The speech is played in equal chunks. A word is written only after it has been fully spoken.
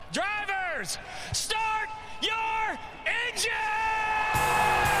drivers, start your engines!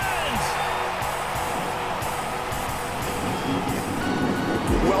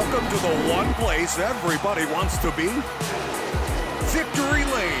 Welcome to the one place everybody wants to be. Victory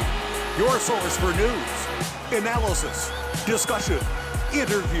Lane, your source for news, analysis, discussion,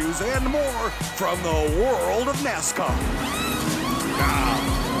 interviews, and more from the world of NASCAR. Now,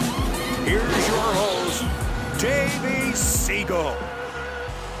 here's your host, Davey Segal.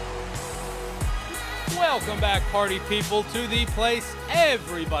 Welcome back, party people, to the place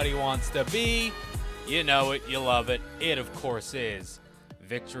everybody wants to be. You know it, you love it. It, of course, is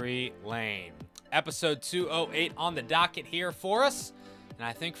Victory Lane. Episode 208 on the docket here for us. And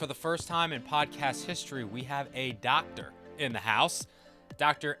I think for the first time in podcast history, we have a doctor in the house.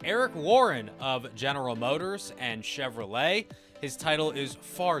 Dr. Eric Warren of General Motors and Chevrolet. His title is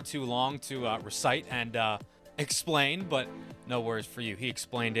far too long to recite and explain, but no worries for you. He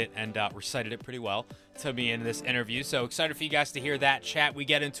explained it and recited it pretty well to me in this interview. So excited for you guys to hear that chat. We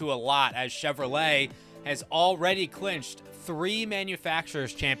get into a lot as Chevrolet has already clinched 3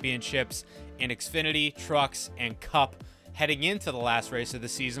 manufacturers' championships in Xfinity, Trucks, and Cup heading into the last race of the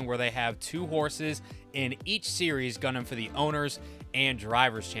season, where they have 2 horses in each series gunning for the owners and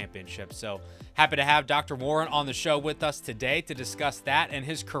drivers championship. So happy to have Dr. Warren on the show with us today to discuss that and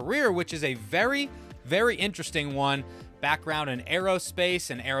his career, which is a very, very interesting one. Background in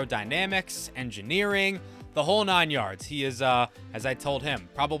aerospace and aerodynamics, engineering, the whole 9 yards. He is, as I told him,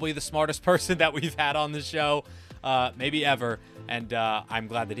 probably the smartest person that we've had on the show, maybe ever. And I'm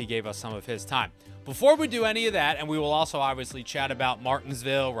glad that he gave us some of his time. Before we do any of that, and we will also obviously chat about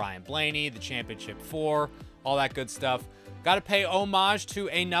Martinsville, Ryan Blaney, the Championship 4, all that good stuff. Got to pay homage to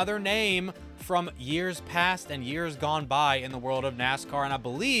another name from years past and years gone by in the world of NASCAR. And I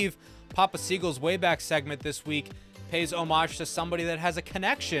believe Papa Segal's Wayback segment this week pays homage to somebody that has a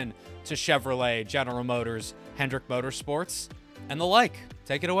connection to Chevrolet, General Motors, Hendrick Motorsports, and the like.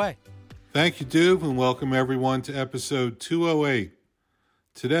 Take it away. Thank you, Doob, and welcome everyone to episode 208.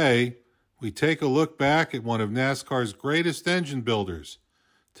 Today, we take a look back at one of NASCAR's greatest engine builders,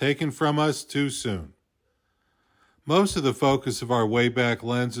 taken from us too soon. Most of the focus of our Wayback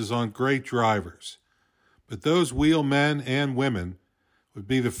lens is on great drivers, but those wheelmen and women would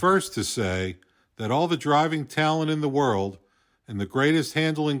be the first to say that all the driving talent in the world and the greatest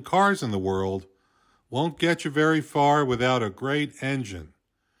handling cars in the world won't get you very far without a great engine.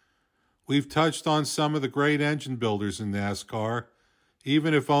 We've touched on some of the great engine builders in NASCAR,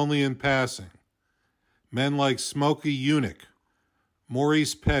 even if only in passing. Men like Smokey Yunick,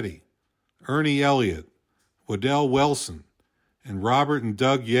 Maurice Petty, Ernie Elliott, Waddell Wilson, and Robert and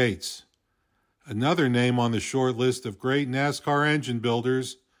Doug Yates. Another name on the short list of great NASCAR engine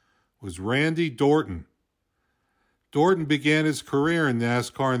builders was Randy Dorton. Dorton began his career in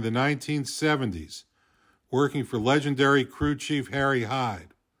NASCAR in the 1970s, working for legendary crew chief Harry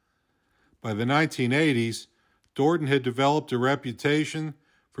Hyde. By the 1980s, Dorton had developed a reputation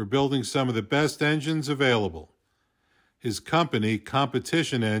for building some of the best engines available. His company,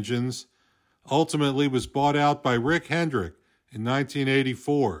 Competition Engines, ultimately was bought out by Rick Hendrick in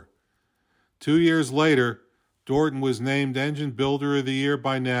 1984. 2 years later, Dorton was named Engine Builder of the Year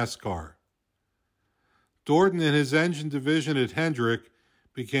by NASCAR. Dorton and his engine division at Hendrick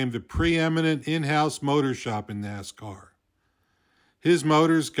became the preeminent in-house motor shop in NASCAR. His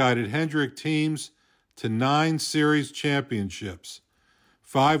motors guided Hendrick teams to 9 series championships,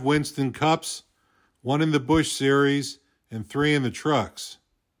 5 Winston Cups, 1 in the Busch Series, and 3 in the trucks.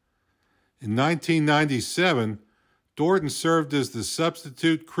 In 1997, Dorton served as the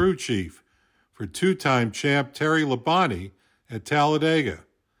substitute crew chief for 2-time champ Terry Labonte at Talladega.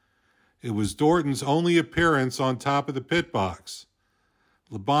 It was Dorton's only appearance on top of the pit box.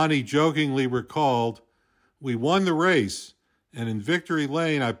 Labonte jokingly recalled, "We won the race, and in Victory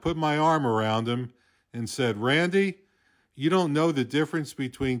Lane I put my arm around him and said, 'Randy, you don't know the difference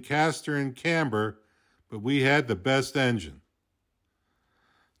between Castor and Camber, but we had the best engine.'"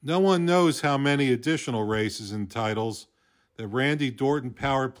 No one knows how many additional races and titles that Randy Dorton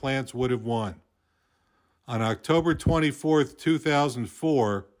power plants would have won. On October 24th,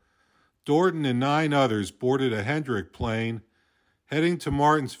 2004, Dorton and 9 others boarded a Hendrick plane heading to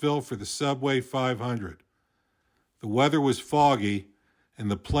Martinsville for the Subway 500. The weather was foggy, and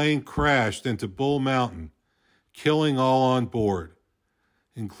the plane crashed into Bull Mountain, killing all on board,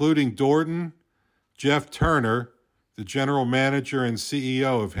 including Dorton, Jeff Turner, the general manager and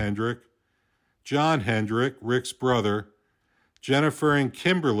CEO of Hendrick, John Hendrick, Rick's brother, Jennifer and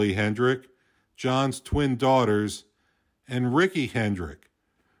Kimberly Hendrick, John's twin daughters, and Ricky Hendrick,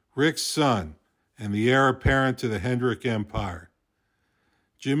 Rick's son and the heir apparent to the Hendrick empire.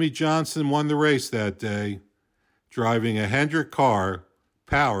 Jimmy Johnson won the race that day, driving a Hendrick car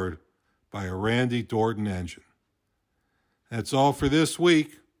powered by a Randy Dorton engine. That's all for this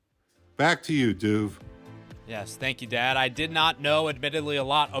week. Back to you, Duve. Yes, thank you, Dad. I did not know, admittedly, a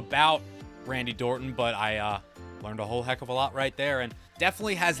lot about Randy Dorton, but I learned a whole heck of a lot right there, and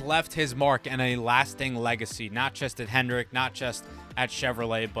definitely has left his mark and a lasting legacy, not just at Hendrick, not just at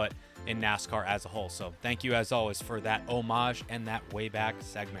Chevrolet, but in NASCAR as a whole. So thank you, as always, for that homage and that way back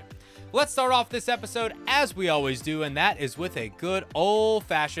segment. Let's start off this episode as we always do, and that is with a good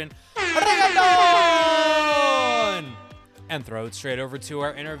old-fashioned reggaeton! And throw it straight over to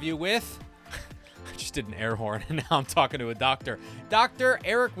our interview with... I just did an air horn, and now I'm talking to a doctor. Dr.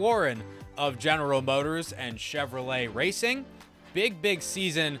 Eric Warren of General Motors and Chevrolet Racing. Big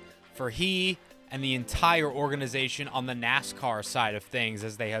season for he and the entire organization on the NASCAR side of things,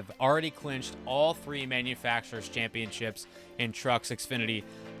 as they have already clinched all 3 manufacturers' championships in trucks, Xfinity,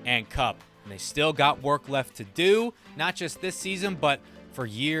 and Cup. And they still got work left to do, not just this season, but for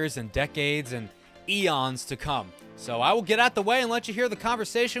years and decades and eons to come. So I will get out the way and let you hear the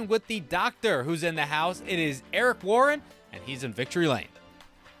conversation with the doctor who's in the house. It is Eric Warren, and he's in Victory Lane.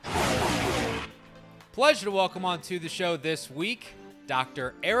 Pleasure to welcome onto the show this week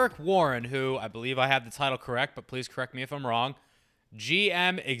Dr. Eric Warren, who I believe I have the title correct, but please correct me if I'm wrong.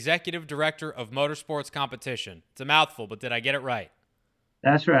 GM Executive Director of Motorsports Competition. It's a mouthful, but did I get it right?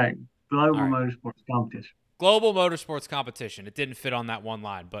 That's right. Global Motorsports Competition. Global Motorsports Competition. It didn't fit on that one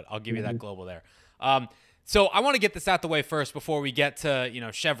line, but I'll give you that global there. So I want to get this out the way first before we get to,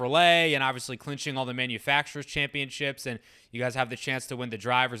 Chevrolet and obviously clinching all the manufacturers' championships. And you guys have the chance to win the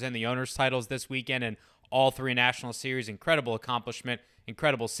drivers and the owners' titles this weekend and all 3 national series. Incredible accomplishment,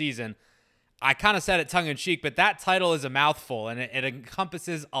 incredible season. I kind of said it tongue-in-cheek, but that title is a mouthful, and it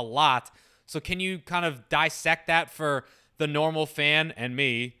encompasses a lot. So can you kind of dissect that for the normal fan and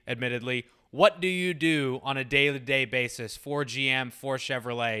me, admittedly? What do you do on a day-to-day basis for GM, for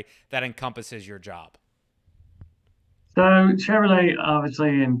Chevrolet, that encompasses your job? So Chevrolet,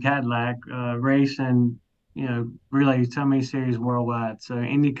 obviously, and Cadillac race in, really so many series worldwide. So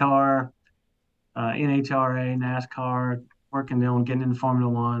IndyCar, NHRA, NASCAR, working on getting into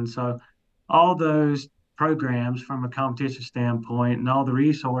Formula One. So all those programs from a competition standpoint and all the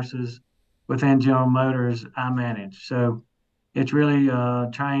resources within General Motors I manage. So it's really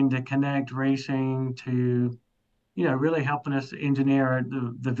trying to connect racing to, really helping us engineer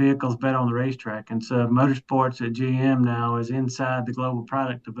the vehicles better on the racetrack. And so Motorsports at GM now is inside the global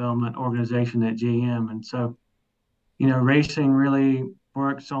product development organization at GM. And so, racing really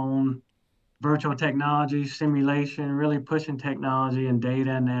works on virtual technology, simulation, really pushing technology and data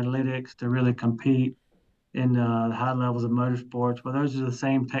and analytics to really compete in the high levels of motorsports. Well, those are the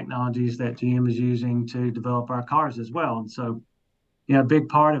same technologies that GM is using to develop our cars as well. And so, a big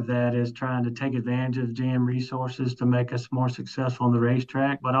part of that is trying to take advantage of GM resources to make us more successful on the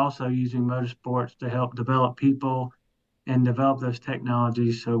racetrack, but also using motorsports to help develop people and develop those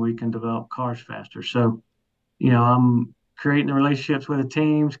technologies so we can develop cars faster. So, I'm creating the relationships with the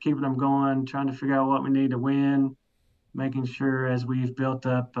teams, keeping them going, trying to figure out what we need to win, making sure as we've built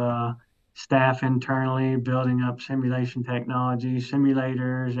up staff internally, building up simulation technology,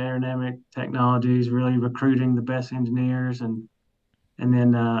 simulators, aerodynamic technologies, really recruiting the best engineers, and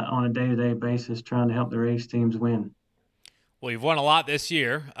then on a day-to-day basis, trying to help the race teams win. Well, you've won a lot this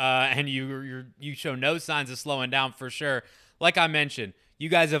year, and you show no signs of slowing down for sure. Like I mentioned, you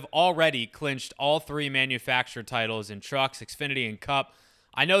guys have already clinched all 3 manufacturer titles in trucks, Xfinity, and Cup.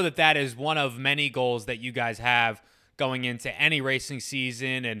 I know that is one of many goals that you guys have going into any racing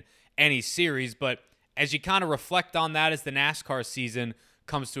season and any series, but as you kind of reflect on that as the NASCAR season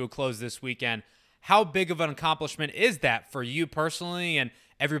comes to a close this weekend, how big of an accomplishment is that for you personally and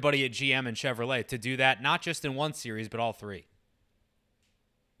everybody at GM and Chevrolet to do that, not just in one series, but all 3?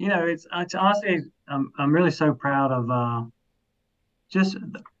 It's honestly, I'm really so proud of just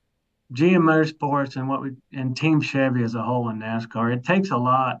GM Motorsports and Team Chevy as a whole in NASCAR. It takes a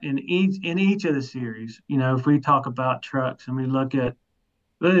lot in each of the series. If we talk about trucks and we look at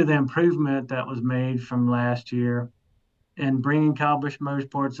really the improvement that was made from last year and bringing Kyle Busch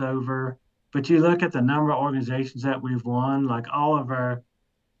Motorsports over. But you look at the number of organizations that we've won, like all of our,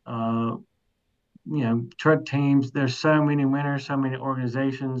 truck teams. There's so many winners, so many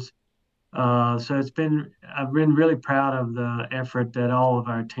organizations. So I've been really proud of the effort that all of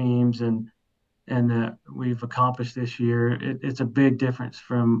our teams and that we've accomplished this year. It's a big difference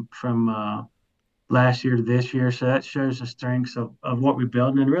from last year to this year. So that shows the strengths of what we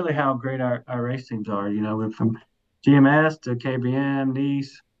built and really how great our race teams are. We're from GMS to KBM,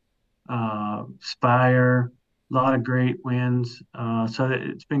 Nice, Spire, lot of great wins. So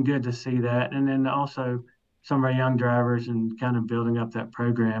it's been good to see that. And then also some of our young drivers and kind of building up that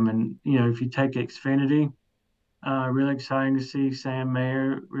program. And, if you take Xfinity, really exciting to see Sam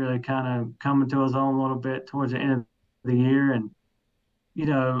Mayer really kind of coming to his own a little bit towards the end of the year. And,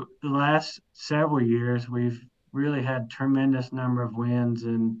 the last several years, we've really had tremendous number of wins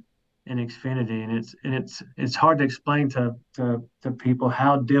in Xfinity, and it's hard to explain to people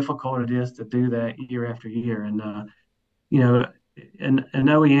how difficult it is to do that year after year. And you know, an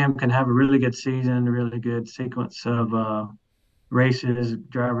OEM can have a really good season, a really good sequence of races,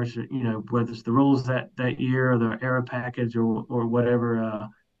 drivers, whether it's the rules that year or the aero package or whatever.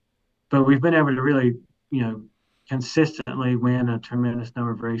 But we've been able to really, you know, consistently win a tremendous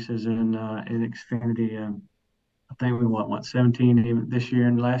number of races in Xfinity. I think we won 17 even this year,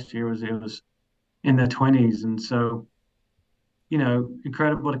 and last year it was in the 20s, and so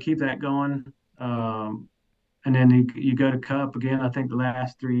incredible to keep that going. And then you go to Cup again. I think the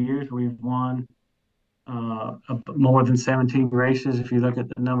last 3 years we've won more than 17 races. If you look at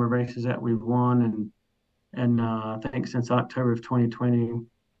the number of races that we've won, and I think since October of 2020,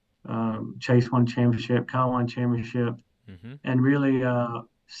 Chase won championship, Kyle won championship, and really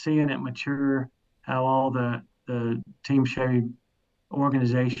seeing it mature, how all the team Chevy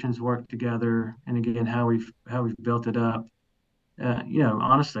organizations work together, and again how we've built it up.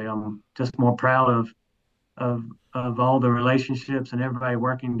 Honestly, I'm just more proud of all the relationships and everybody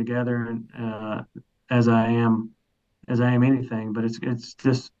working together, and as I am anything. But it's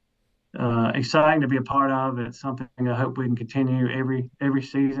just exciting to be a part of. It's something I hope we can continue every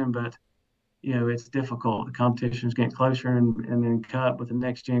season, but it's difficult. The competition is getting closer, and then Cup with the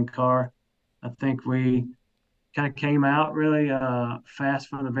next gen car. I think we kind of came out really fast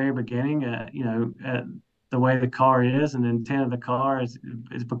from the very beginning. The way the car is and the intent of the car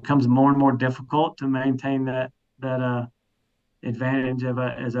it becomes more and more difficult to maintain that advantage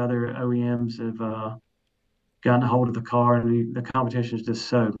as other OEMs have gotten a hold of the car, and the competition is just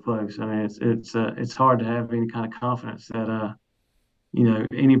so close. I mean, it's hard to have any kind of confidence that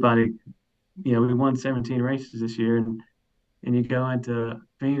anybody. We won 17 races this year, and you go into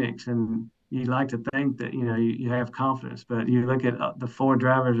Phoenix, and you like to think that you have confidence, but you look at the four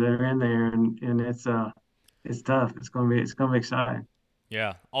drivers that are in there, and it's tough. It's gonna be exciting.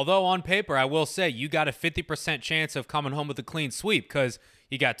 Yeah. Although on paper, I will say you got a 50% chance of coming home with a clean sweep because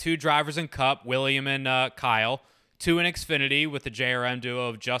you got two drivers in Cup, William and Kyle, two in Xfinity with the JRM duo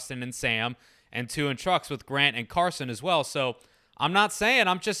of Justin and Sam, and two in trucks with Grant and Carson as well. So I'm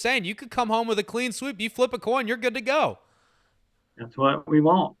just saying you could come home with a clean sweep. You flip a coin, you're good to go. That's what we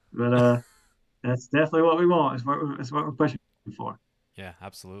want. But that's definitely what we want. It's what we're pushing for. Yeah,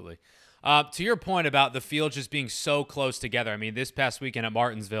 absolutely. To your point about the field just being so close together, I mean, this past weekend at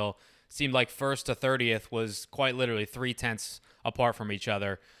Martinsville seemed like 1st to 30th was quite literally 0.3 apart from each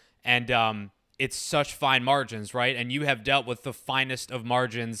other. And it's such fine margins, right? And you have dealt with the finest of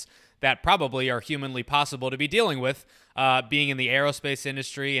margins that probably are humanly possible to be dealing with, being in the aerospace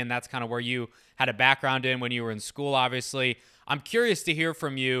industry, and that's kind of where you had a background in when you were in school, obviously. I'm curious to hear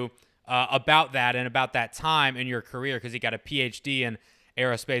from you about that and about that time in your career, because you got a PhD in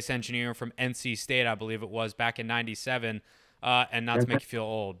aerospace engineering from NC State, I believe it was, back in '97. And not to make you feel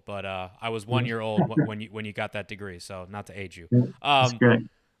old, but I was 1 year old when you got that degree, so not to age you. That's great.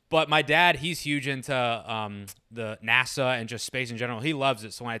 But my dad, he's huge into the NASA and just space in general. He loves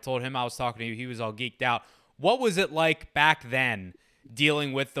it. So when I told him I was talking to you, he was all geeked out. What was it like back then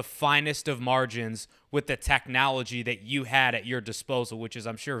dealing with the finest of margins with the technology that you had at your disposal, which is,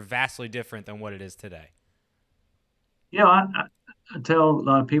 I'm sure, vastly different than what it is today? I tell a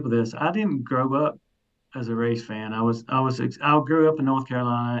lot of people this. I didn't grow up as a race fan. I grew up in North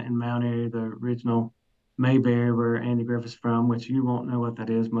Carolina in Mount Airy, the original Mayberry where Andy Griffith's from, which you won't know what that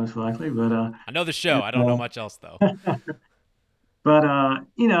is most likely, but I know the show. I don't know much else though. But I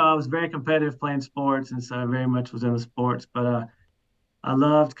was very competitive playing sports, and so I very much was into sports. But I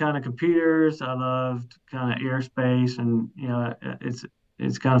loved kind of computers. I loved kind of airspace, and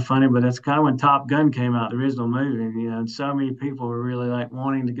it's kind of funny, but that's kind of when Top Gun came out, the original movie. And so many people were really like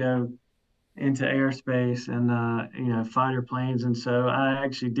wanting to go into airspace and fighter planes, and so I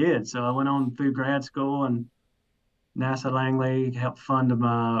actually did. So I went on through grad school, and NASA Langley helped fund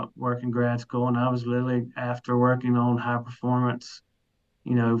my work in grad school, and I was literally after working on high performance,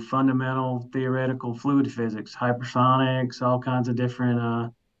 fundamental theoretical fluid physics, hypersonics, all kinds of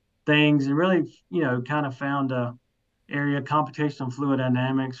different things, and really, kind of found a area computational fluid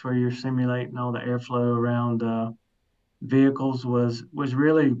dynamics where you're simulating all the airflow around vehicles was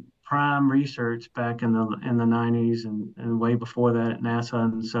really prime research back in the 90s and way before that at NASA.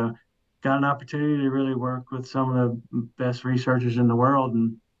 And so got an opportunity to really work with some of the best researchers in the world,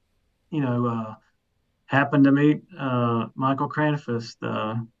 and happened to meet Michael Cranfus,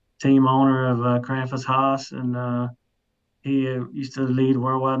 the team owner of Cranfus Haas, and he used to lead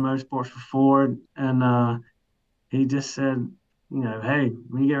Worldwide Motorsports for Ford, and he just said, hey,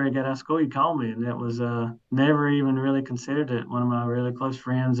 when you get ready to get out of school, you call me. And it was never even really considered it. One of my really close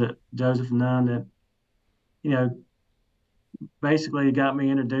friends at Joseph Nunn that, you know, basically got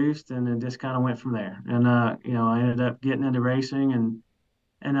me introduced, and it just kind of went from there. And, I ended up getting into racing,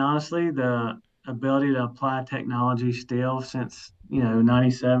 and honestly, the ability to apply technology still since,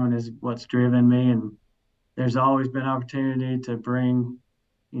 97 is what's driven me. And there's always been opportunity to bring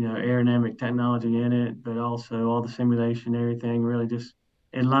aerodynamic technology in it, but also all the simulation, everything really just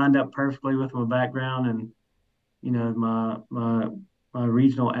it lined up perfectly with my background and my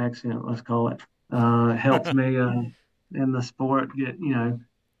regional accent, let's call it, helps me in the sport get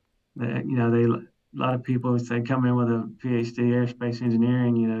they a lot of people if they come in with a PhD aerospace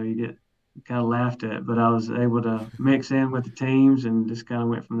engineering, you get kind of laughed at, but I was able to mix in with the teams and just kind of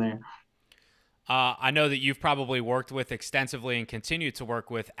went from there. I know that you've probably worked with extensively and continue to work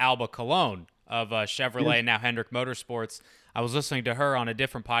with Alba Cologne of Chevrolet, Yes. now Hendrick Motorsports. I was listening to her on a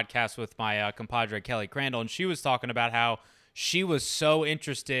different podcast with my compadre Kelly Crandall, and she was talking about how she was so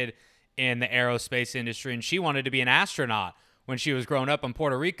interested in the aerospace industry, and she wanted to be an astronaut when she was growing up in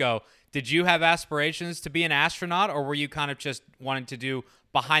Puerto Rico. Did you have aspirations to be an astronaut, or were you kind of just wanting to do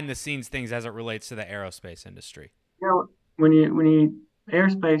behind-the-scenes things as it relates to the aerospace industry? When you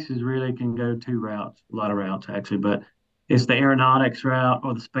airspace is really can go two routes, a lot of routes actually, but it's the aeronautics route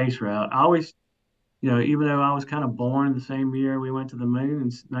or the space route. I always, even though I was kind of born the same year we went to the moon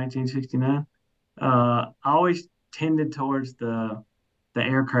in 1969, I always tended towards the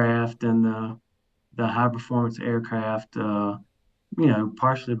aircraft and the high performance aircraft.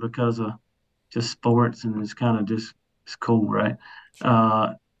 Partially because of just sports, and it's kind of just it's cool, right?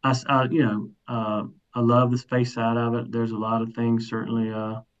 I love the space side of it. There's a lot of things certainly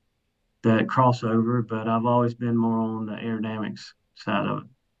that cross over, but I've always been more on the aerodynamics side of it.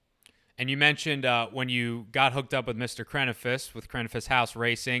 And you mentioned when you got hooked up with Mr. Crenifis with Crenifis House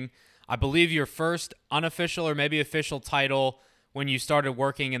Racing, I believe your first unofficial or maybe official title when you started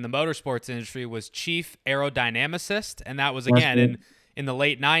working in the motorsports industry was Chief Aerodynamicist, and that was That's again it. in the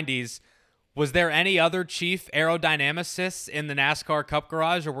late 90s. Was there any other chief aerodynamicists in the NASCAR Cup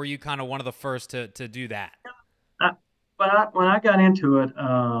Garage, or were you kind of one of the first to do that? I, when I got into it,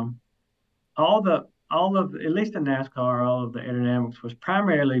 all of at least in NASCAR, all of the aerodynamics was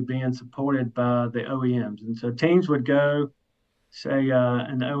primarily being supported by the OEMs, and so teams would go say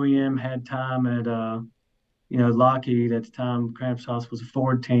an OEM had time at Lockheed at the time. Cramps House was a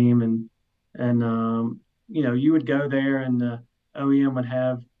Ford team, and you would go there, and the OEM would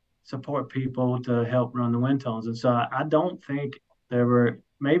have support people to help run the wind tunnels. And so I don't think there were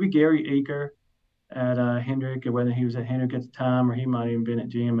maybe Gary Eaker at Hendrick, or whether he was at Hendrick at the time or he might have even been at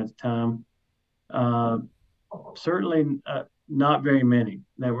GM at the time. Uh, Certainly not very many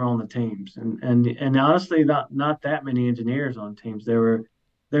that were on the teams, and honestly, not that many engineers on teams. There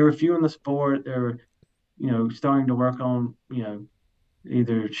were few in the sport. There were starting to work on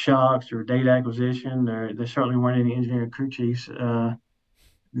either shocks or data acquisition. There certainly weren't any engineering crew chiefs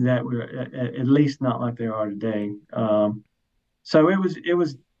that were at least not like they are today. So it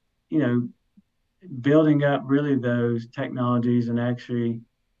was you know building up really those technologies and actually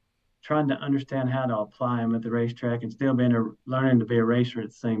trying to understand how to apply them at the racetrack and still learning to be a racer at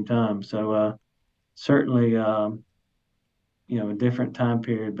the same time. So certainly a different time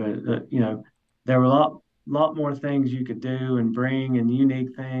period, but there were a lot more things you could do and bring and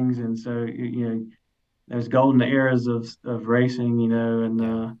unique things, and so there's golden eras of racing, and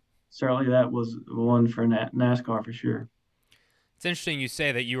Yeah. certainly that was one for NASCAR for sure. It's interesting you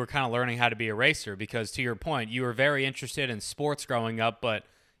say that you were kind of learning how to be a racer because, to your point, you were very interested in sports growing up, but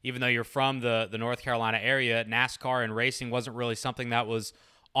even though you're from the North Carolina area, NASCAR and racing wasn't really something that was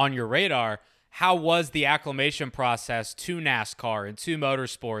on your radar. How was the acclimation process to NASCAR and to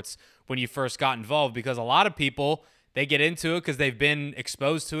motorsports when you first got involved? Because a lot of people, they get into it because they've been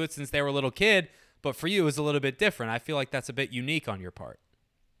exposed to it since they were a little kid, but for you, it was a little bit different. I feel like that's a bit unique on your part.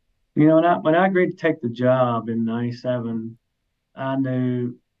 When I agreed to take the job in '97, I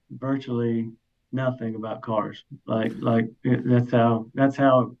knew virtually nothing about cars. That's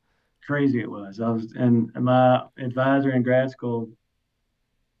how crazy it was. I was, and my advisor in grad school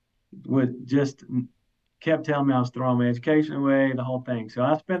would just kept telling me I was throwing my education away, the whole thing. So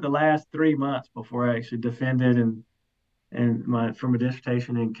I spent the last 3 months before I actually defended and my from a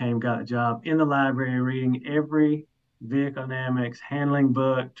dissertation and got a job in the library reading every vehicle dynamics, handling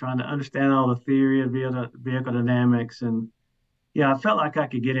book, trying to understand all the theory of vehicle dynamics. And yeah, I felt like I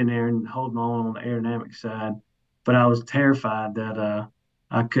could get in there and hold my own on the aerodynamic side, but I was terrified that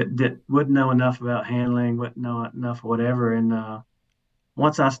wouldn't know enough about handling, wouldn't know enough of whatever. And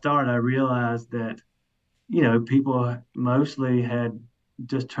once I started, I realized that people mostly had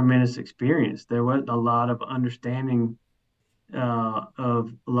just tremendous experience. There wasn't a lot of understanding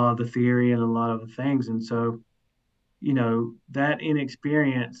of a lot of the theory and a lot of the things, and so that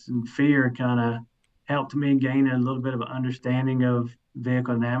inexperience and fear kind of helped me gain a little bit of an understanding of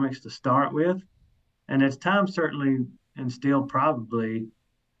vehicle dynamics to start with. And as time certainly and still probably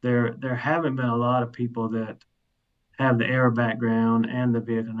there haven't been a lot of people that have the aero background and the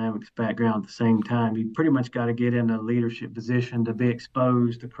vehicle dynamics background at the same time. You pretty much got to get in a leadership position to be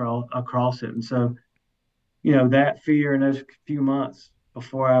exposed across it. And so, that fear in those few months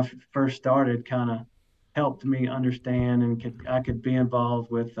before I first started kind of helped me understand and I could be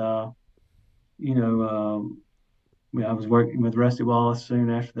involved with you know I was working with Rusty Wallace soon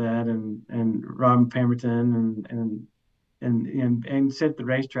after that, and Robin Pemberton, and sit at the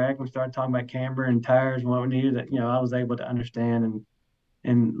racetrack. We started talking about camber and tires and what we needed. That I was able to understand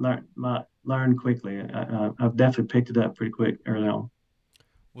and learn quickly. I've definitely picked it up pretty quick early on.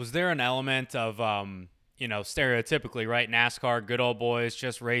 Was there an element of, stereotypically, right? NASCAR, good old boys,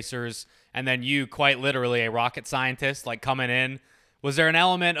 just racers, and then you, quite literally, a rocket scientist, like coming in. Was there an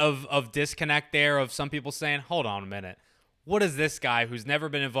element of disconnect there, of some people saying, hold on a minute, what does this guy who's never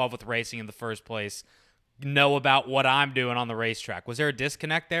been involved with racing in the first place know about what I'm doing on the racetrack? Was there a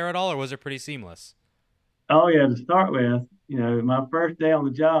disconnect there at all, or was it pretty seamless? Oh yeah, to start with, my first day on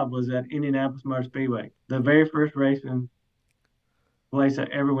the job was at Indianapolis Motor Speedway. The very first racing place I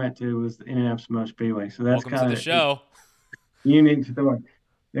ever went to was the Indianapolis Motor Speedway. So that's Welcome to kind the of show. unique story.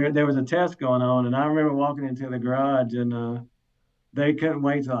 There was a test going on, and I remember walking into the garage, and they couldn't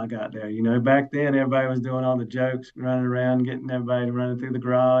wait till I got there. Back then everybody was doing all the jokes, running around, getting everybody running through the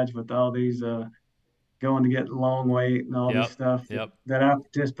garage with all these going to get long weight and all this Yep. stuff Yep. that I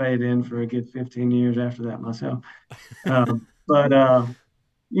participated in for a good 15 years after that myself. But I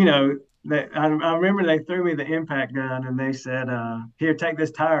remember they threw me the impact gun and they said, "Here, take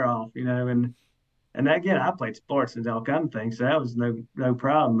this tire off," and again, I played sports and all kind of things, so that was no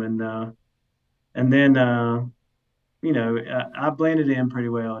problem. And then I blended in pretty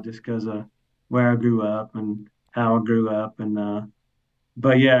well just because of where I grew up and how I grew up, and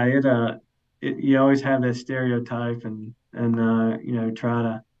but yeah, you always have that stereotype and try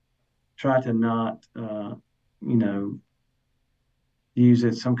to not use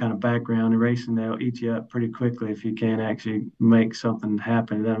it some kind of background in racing. They'll eat you up pretty quickly if you can't actually make something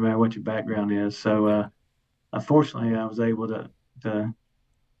happen. It doesn't matter what your background is. So Yeah. unfortunately, I was able to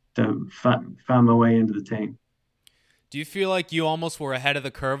find my way into the team. Do you feel like you almost were ahead of the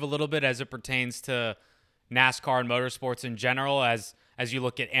curve a little bit as it pertains to NASCAR and motorsports in general, as you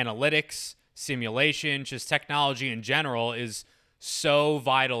look at analytics, simulation, just technology in general is so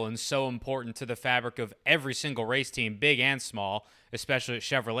vital and so important to the fabric of every single race team, big and small, especially at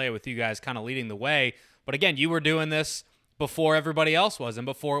Chevrolet with you guys kind of leading the way. But again, you were doing this before everybody else was and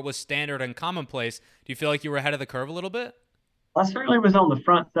before it was standard and commonplace. Do you feel like you were ahead of the curve a little bit? I certainly was on the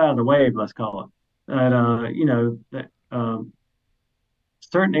front side of the wave, let's call it. And that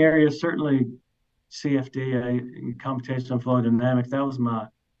certain areas, certainly CFD, computational fluid dynamics, that was my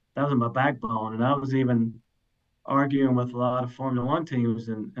backbone, and I was even arguing with a lot of Formula One teams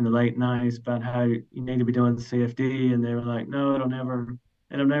in the late '90s about how you need to be doing the CFD, and they were like, "No, it'll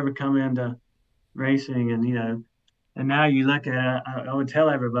never come into racing." And now you look at it, I would tell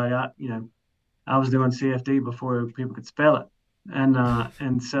everybody, I was doing CFD before people could spell it,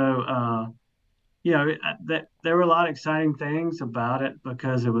 and so that there were a lot of exciting things about it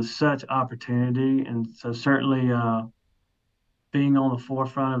because it was such opportunity, and so certainly being on the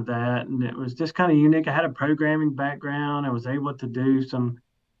forefront of that, and it was just kind of unique. I had a programming background. I was able to do some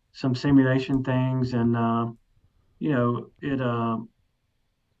simulation things, and it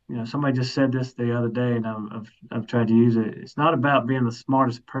somebody just said this the other day, and I've tried to use it. It's not about being the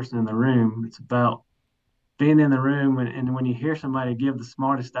smartest person in the room. It's about being in the room, and when you hear somebody give the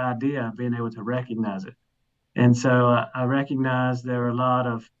smartest idea, being able to recognize it. And so I recognize there are a lot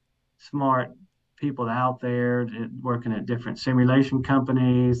of smart people out there working at different simulation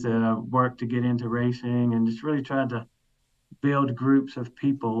companies that have worked to get into racing, and just really tried to build groups of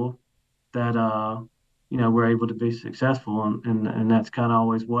people that were able to be successful, and that's kind of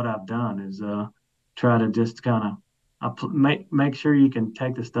always what I've done is try to just kind of make sure you can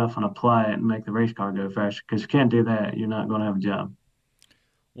take the stuff and apply it and make the race car go faster, because you can't do that, you're not going to have a job.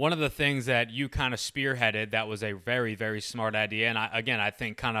 One of the things that you kind of spearheaded that was a very, very smart idea, and I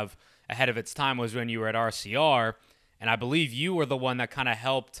think kind of ahead of its time, was when you were at RCR, and I believe you were the one that kind of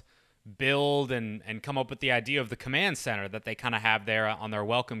helped build and come up with the idea of the command center that they kind of have there on their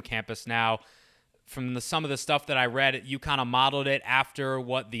Welcome campus now. From some of the stuff that I read, you kind of modeled it after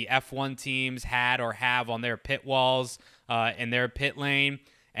what the F1 teams had or have on their pit walls in their pit lane.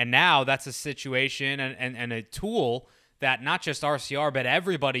 And now that's a situation and a tool that not just RCR, but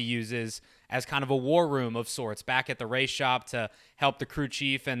everybody uses as kind of a war room of sorts back at the race shop to help the crew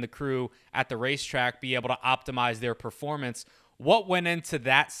chief and the crew at the racetrack be able to optimize their performance. What went into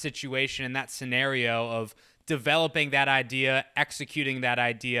that situation and that scenario of developing that idea, executing that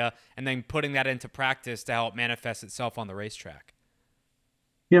idea, and then putting that into practice to help manifest itself on the racetrack?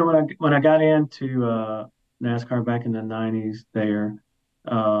 Yeah, when I got into NASCAR back in the '90s, there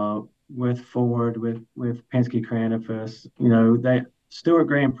with Ford, with Penske Cranifus, they Stewart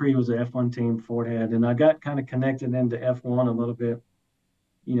Grand Prix was the F1 team Ford had, and I got kind of connected into F1 a little bit,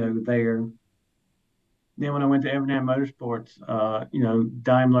 there. Then when I went to Evernham Motorsports,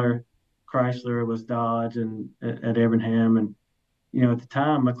 Daimler, Chrysler was Dodge and at Evernham, and at the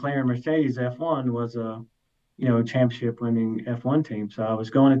time McLaren Mercedes F1 was a championship winning F1 team. So I was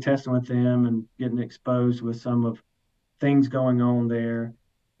going and testing with them and getting exposed with some of things going on there,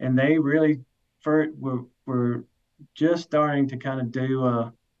 and they really were just starting to kind of do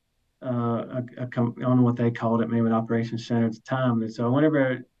I don't know what they called it, maybe an operations center at the time. And so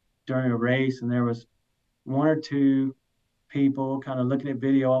whenever during a race and there was one or two people kind of looking at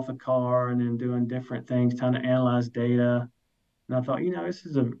video off the car and then doing different things, trying to analyze data. And I thought,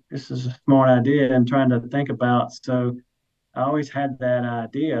 this is a smart idea and trying to think about. So I always had that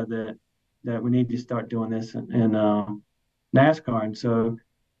idea that we need to start doing this in NASCAR. And so,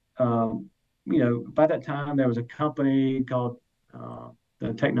 by that time there was a company called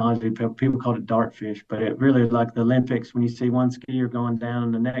the technology people called it Dartfish, but it really like the Olympics when you see one skier going down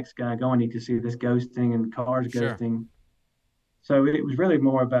and the next guy going, you can see this ghosting and cars Sure. ghosting. So it was really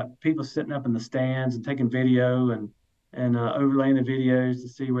more about people sitting up in the stands and taking video and overlaying the videos to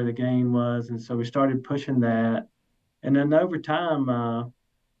see where the gain was. And so we started pushing that. And then over time,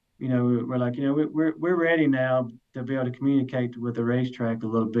 we're like, we're ready now to be able to communicate with the racetrack a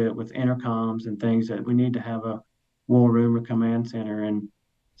little bit with intercoms and things that we need to have a war room or command center. And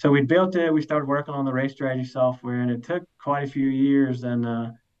so we built it. We started working on the race strategy software, and it took quite a few years.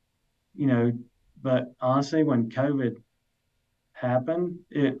 And but honestly, when COVID happened,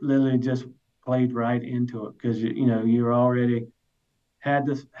 it literally just played right into it because you were already had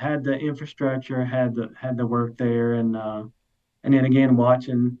the infrastructure, had the work there, and then again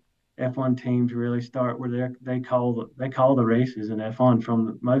watching F1 teams really start where they call the races in F1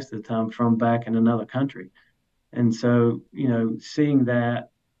 from most of the time from back in another country, and so seeing that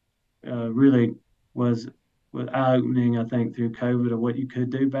really was eye opening. I think through COVID of what you could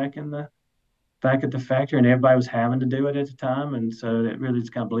do back at the factory, and everybody was having to do it at the time, and so it really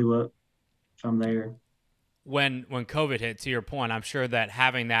just kind of blew up from there. When COVID hit, to your point, I'm sure that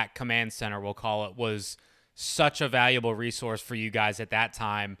having that command center, we'll call it, was such a valuable resource for you guys at that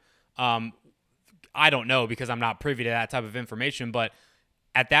time. I don't know because I'm not privy to that type of information, but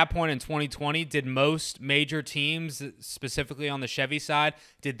at that point in 2020, did most major teams, specifically on the Chevy side,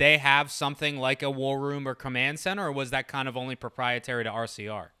 did they have something like a war room or command center, or was that kind of only proprietary to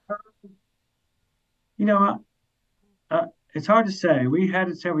RCR? It's hard to say. We had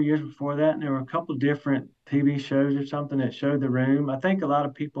it several years before that, and there were a couple of different TV shows or something that showed the room. I think a lot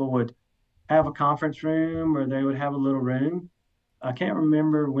of people would have a conference room or they would have a little room. I can't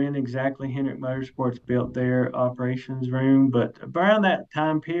remember when exactly Hendrick Motorsports built their operations room, but around that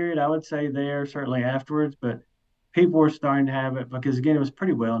time period, I would say there, certainly afterwards, but people were starting to have it because, again, it was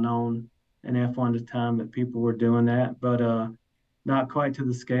pretty well known in F1 at the time that people were doing that, but not quite to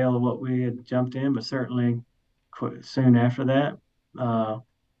the scale of what we had jumped in, but certainly soon after that.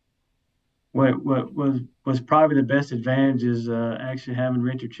 What was probably the best advantage is actually having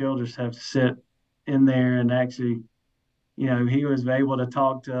Richard Childress have to sit in there and actually, he was able to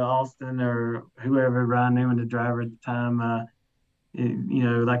talk to Austin or whoever, Ryan Newman, the driver at the time,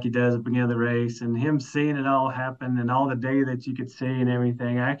 like he does at the beginning of the race, and him seeing it all happen and all the data that you could see and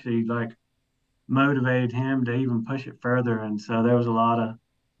everything actually like motivated him to even push it further. And so there was a lot of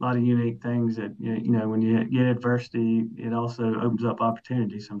unique things that when you get adversity, it also opens up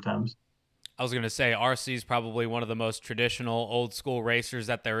opportunities sometimes. I was going to say RC is probably one of the most traditional old school racers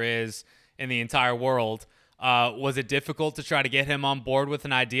that there is in the entire world. Was it difficult to try to get him on board with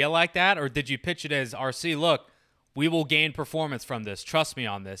an idea like that? Or did you pitch it as, RC, look, we will gain performance from this. Trust me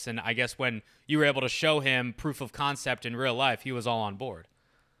on this. And I guess when you were able to show him proof of concept in real life, he was all on board.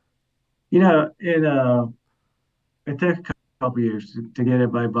 It took a couple years to get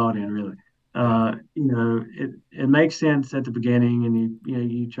everybody bought in, really. Yeah. It makes sense at the beginning, and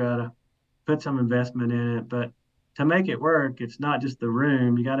you try to put some investment in it, but to make it work, it's not just the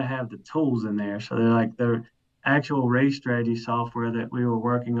room. You got to have the tools in there. So they're like the actual race strategy software that we were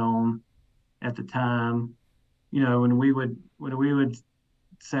working on at the time. When we would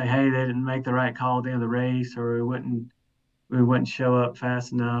say, hey, they didn't make the right call at the end of the race, or we wouldn't show up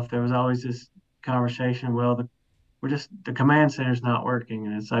fast enough. There was always this conversation. Well, the command center's not working,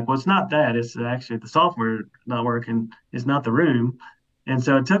 and it's like, well, it's not that. It's actually the software not working. It's not the room. And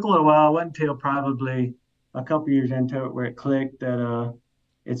so it took a little while. It wasn't until probably a couple years into it where it clicked that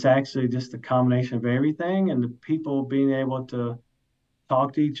it's actually just a combination of everything, and the people being able to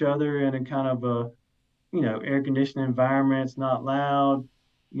talk to each other in a kind of a air conditioned environment. It's not loud.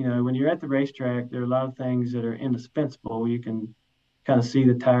 When you're at the racetrack, there are a lot of things that are indispensable. You can kind of see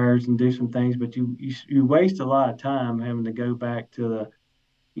the tires and do some things, but you waste a lot of time having to go back to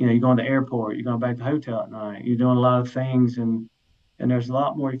you're going to the airport, you're going back to the hotel at night, you're doing a lot of things, and there's a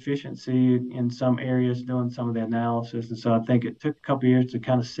lot more efficiency in some areas doing some of the analysis. And so I think it took a couple of years to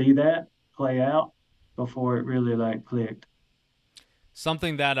kind of see that play out before it really like clicked.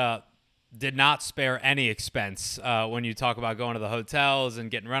 Something that did not spare any expense when you talk about going to the hotels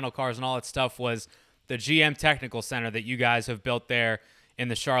and getting rental cars and all that stuff was the GM Technical Center that you guys have built there in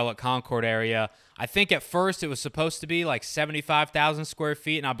the Charlotte Concord area. I think at first it was supposed to be like 75,000 square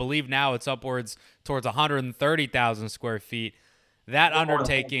feet, and I believe now it's upwards towards 130,000 square feet. That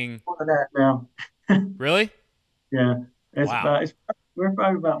undertaking, More than that now. really? Yeah, Wow. we're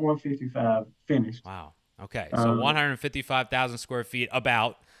probably about 155 finished. Wow. Okay. So Uh, 155,000 square feet,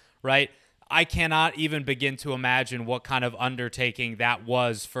 about, right? I cannot even begin to imagine what kind of undertaking that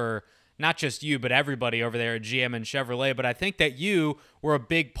was for not just you, but everybody over there at GM and Chevrolet. But I think that you were a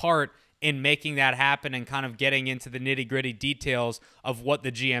big part in making that happen and kind of getting into the nitty gritty details of what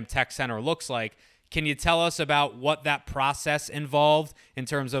the GM Tech Center looks like. Can you tell us about what that process involved in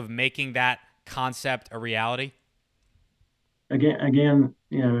terms of making that concept a reality? again,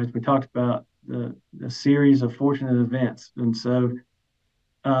 as we talked about the series of fortunate events, and so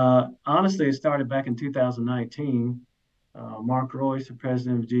honestly, it started back in 2019. Mark Royce, the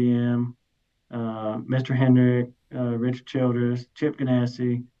president of GM, Mr. Hendrick, Richard Childress, Chip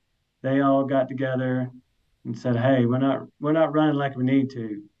Ganassi, they all got together and said, "Hey, we're not running like we need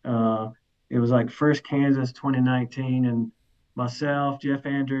to." It was like First Kansas 2019, and myself, Jeff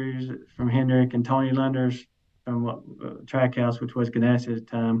Andrews from Hendrick, and Tony Lunders from Trackhouse, which was Ganassi at the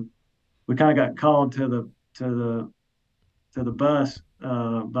time. We kind of got called to the bus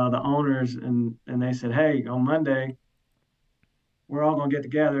by the owners, and they said, "Hey, on Monday, we're all going to get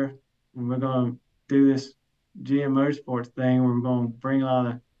together and we're going to do this GM Motorsports thing where we're going to bring a lot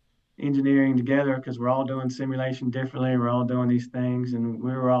of engineering together because we're all doing simulation differently. We're all doing these things." And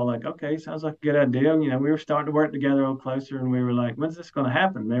we were all like, okay, sounds like a good idea. We were starting to work together a little closer, and we were like, when's this going to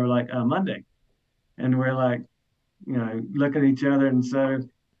happen? They were like, Monday. And we're like, looking at each other. And so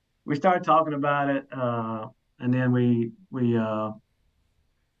we started talking about it. And then we were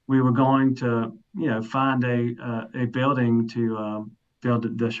going to, find a building to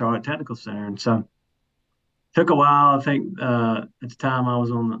build the Charlotte Technical Center. And so took a while. I think at the time I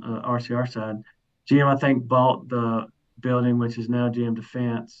was on the RCR side. GM, I think, bought the building, which is now GM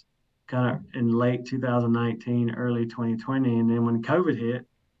Defense, kind of in late 2019, early 2020. And then when COVID hit,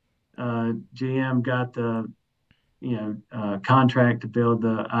 GM got the contract to build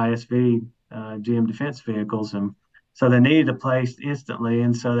the ISV, GM Defense vehicles, and so they needed a place instantly.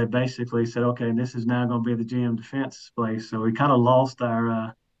 And so they basically said, okay, this is now going to be the GM Defense place. So we kind of lost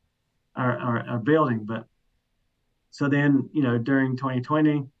our building, but so then, during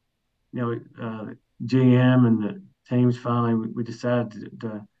 2020, GM and the teams finally, we decided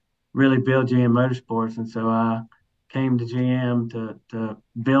to really build GM Motorsports. And so I came to GM to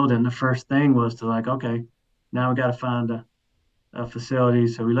build it. And the first thing was to like, okay, now we got to find a facility.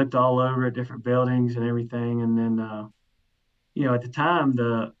 So we looked all over at different buildings and everything. And then, at the time,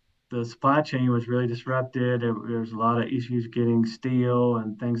 the supply chain was really disrupted. There was a lot of issues getting steel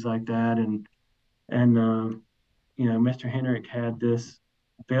and things like that. And Mr. Hendrick had this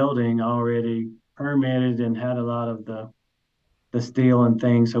building already permitted and had a lot of the steel and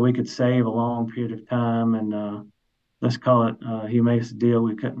things, so we could save a long period of time. And let's call it, he made us a deal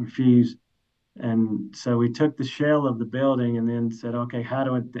we couldn't refuse. And so we took the shell of the building and then said, okay, how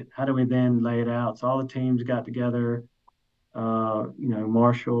do we then lay it out? So all the teams got together,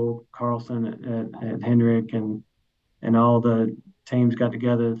 Marshall, Carlson at Hendrick, and all the teams got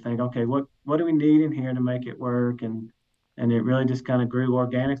together to think, okay, what do we need in here to make it work? And and it really just kind of grew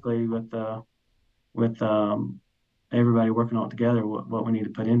organically with everybody working on it together. What we need to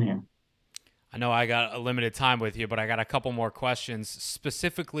put in here. I know I got a limited time with you, but I got a couple more questions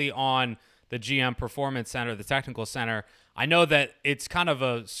specifically on the GM Performance Center, the Technical Center. I know that it's kind of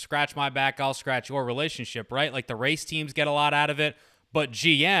a scratch my back, I'll scratch your relationship, right? Like the race teams get a lot out of it, but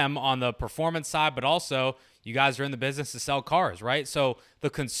GM on the performance side, but also you guys are in the business to sell cars, right? So the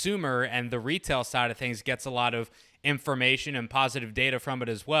consumer and the retail side of things gets a lot of information and positive data from it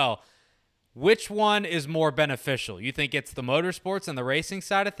as well. Which one is more beneficial? You think it's the motorsports and the racing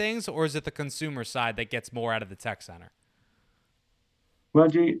side of things, or is it the consumer side that gets more out of the tech center? Well,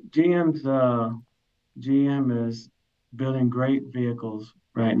 GM is building great vehicles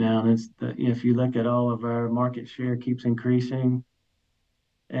right now, and if you look at all of our market share keeps increasing,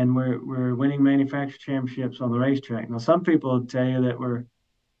 and we're winning manufacturer championships on the racetrack. Now, some people will tell you that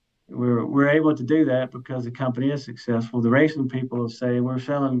we're able to do that because the company is successful. The racing people will say we're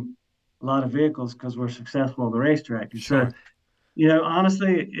selling a lot of vehicles because we're successful on the racetrack. And so, Sure.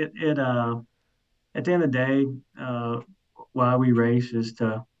 honestly, it at the end of the day, why we race is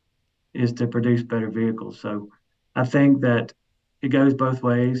to produce better vehicles. So I think that it goes both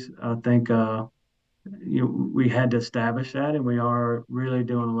ways. I think we had to establish that, and we are really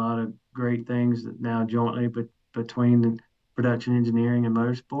doing a lot of great things now jointly, but between the production engineering and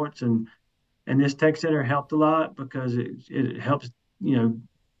motorsports, and this tech center helped a lot because it helps a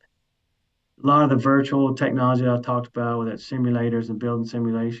lot of the virtual technology I talked about, with that simulators and building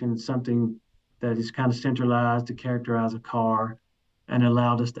simulation, something that is kind of centralized to characterize a car, and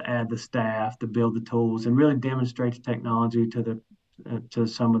allowed us to add the staff to build the tools and really demonstrate the technology to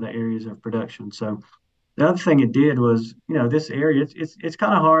some of the areas of production. So the other thing it did was, this area, it's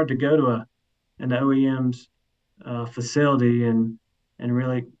kind of hard to go to an OEM's facility and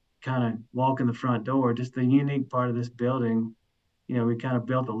really kind of walk in the front door. Just the unique part of this building, we kind of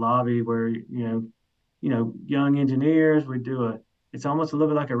built a lobby where young engineers. It's almost a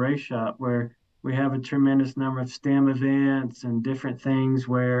little bit like a race shop where we have a tremendous number of STEM events and different things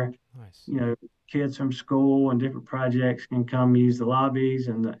where Nice. Kids from school and different projects can come use the lobbies,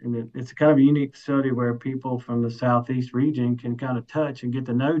 and it's kind of a unique facility where people from the Southeast region can kind of touch and get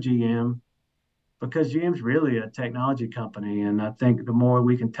to know GM, because GM's really a technology company. And I think the more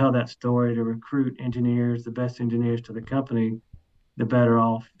we can tell that story to recruit engineers, the best engineers to the company, the better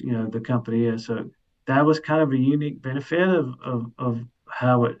off the company is. So that was kind of a unique benefit of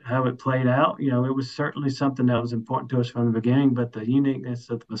how it played out. It was certainly something that was important to us from the beginning, but the uniqueness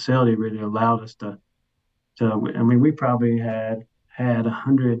of the facility really allowed us to. I mean, we probably had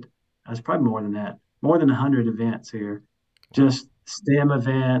 100. It's probably more than that, more than 100 events here, just STEM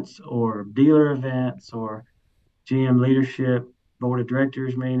events or dealer events or GM leadership board of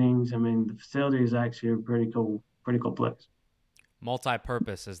directors meetings. I mean, the facility is actually a pretty cool place.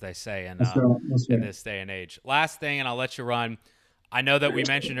 Multi-purpose, as they say in That's right. That's in right. this day and age. Last thing, and I'll let you run. I know that we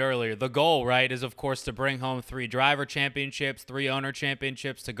mentioned earlier, the goal, right, is of course to bring home 3 driver championships, 3 owner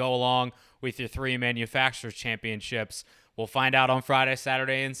championships to go along with your 3 manufacturers championships. We'll find out on Friday,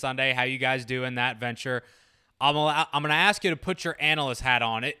 Saturday, and Sunday how you guys do in that venture. I'm going to ask you to put your analyst hat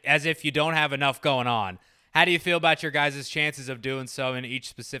on it, as if you don't have enough going on. How do you feel about your guys' chances of doing so in each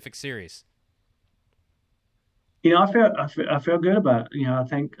specific series? I feel good about it. I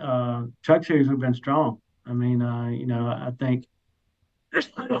think truck series have been strong. I mean, I think I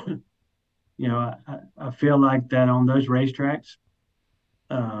feel like that on those racetracks,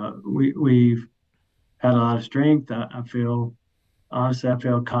 we've had a lot of strength. Honestly, I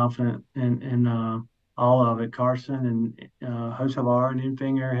feel confident in all of it. Carson and Hocevar and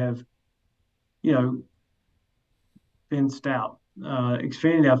Enfinger have, you know, been stout.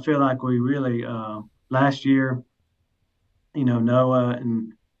 Xfinity, I feel like we really last year, Noah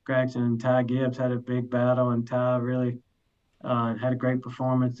and Gregson and Ty Gibbs had a big battle, and Ty really had a great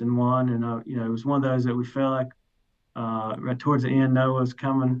performance and won. And it was one of those that we felt like right towards the end, Noah was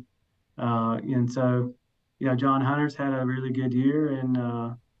coming, and so John Hunter's had a really good year in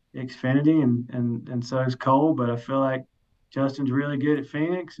Xfinity, and so is Cole. But I feel like Justin's really good at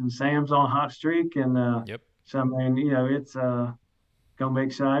Phoenix, and Sam's on a hot streak, and Yep. so I mean, it's gonna be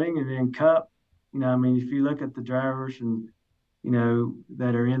exciting. And then Cup, I mean, if you look at the drivers and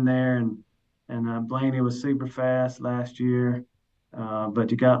that are in there, and Blaney was super fast last year,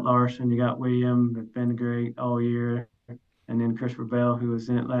 but you got Larson, you got William, have been great all year, and then Christopher Bell, who was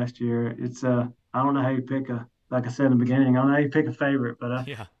in it last year. It's I don't know how you pick like I said in the beginning, I don't know how you pick a favorite, but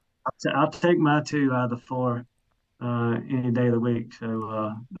Yeah. I'll take my 2 out of the 4 any day of the week.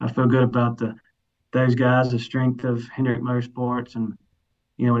 So I feel good about those guys, the strength of Hendrick Motorsports, and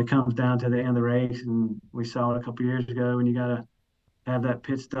when it comes down to the end of the race, and we saw it a couple years ago, and you got to have that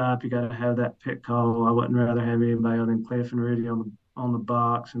pit stop, you got to have that pit call. I wouldn't rather have anybody other than Cliff and Rudy on the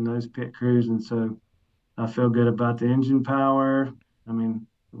box and those pit crews, and so I feel good about the engine power. I mean,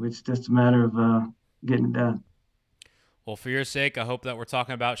 it's just a matter of getting it done. Well, for your sake, I hope that we're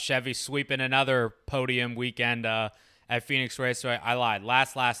talking about Chevy sweeping another podium weekend at Phoenix Raceway. I lied.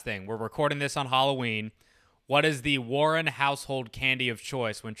 Last thing. We're recording this on Halloween. What is the Warren household candy of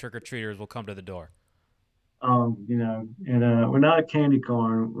choice when trick-or-treaters will come to the door? We're not a candy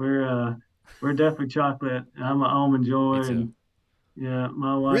corn. We're definitely chocolate. I'm an almond joy. Me too. And yeah,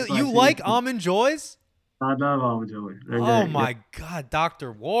 my wife. Really? You like almond joys? I love almond joy. Oh my God,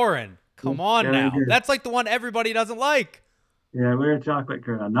 Dr. Warren. Come on now. That's like the one everybody doesn't like. Yeah, we're a chocolate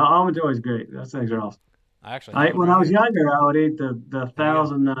crowd. No, almond joy is great. Those things are awesome. When I was younger, I would eat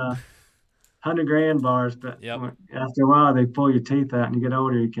the 100-gram bars, but after a while, they pull your teeth out, and you get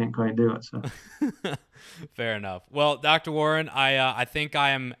older, you can't quite do it. So, fair enough. Well, Dr. Warren, I think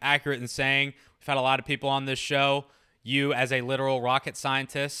I am accurate in saying we've had a lot of people on this show. You, as a literal rocket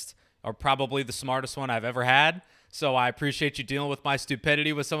scientist, are probably the smartest one I've ever had. So I appreciate you dealing with my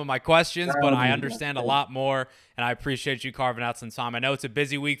stupidity with some of my questions, but I understand a lot more, and I appreciate you carving out some time. I know it's a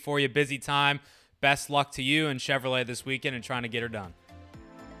busy week for you, busy time. Best luck to you and Chevrolet this weekend and trying to get her done.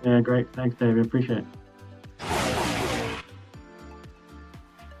 Yeah, great. Thanks, David. Appreciate it.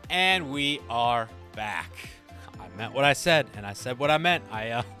 And we are back. I meant what I said, and I said what I meant.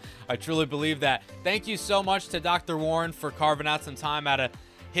 I truly believe that. Thank you so much to Dr. Warren for carving out some time out of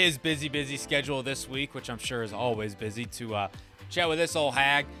his busy schedule this week, which I'm sure is always busy, to chat with this old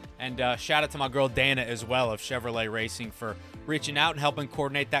hag. And shout out to my girl Dana as well of Chevrolet Racing for reaching out and helping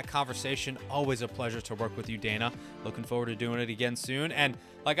coordinate that conversation. Always a pleasure to work with you, Dana. Looking forward to doing it again soon. And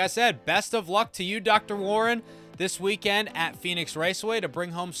like I said, best of luck to you, Dr. Warren, this weekend at Phoenix Raceway to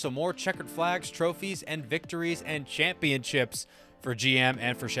bring home some more checkered flags, trophies, and victories and championships for GM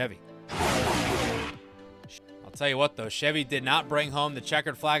and for Chevy. I'll tell you what, though, Chevy did not bring home the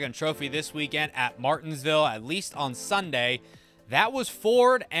checkered flag and trophy this weekend at Martinsville, at least on Sunday. That was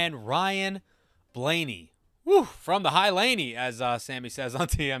Ford and Ryan Blaney. Woo, from the High Laney, as Sammy says on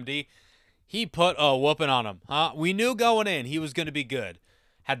TMD. He put a whooping on him. We knew going in he was going to be good.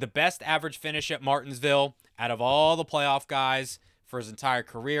 Had the best average finish at Martinsville out of all the playoff guys for his entire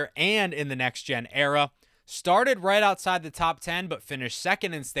career and in the next-gen era. Started right outside the top 10, but finished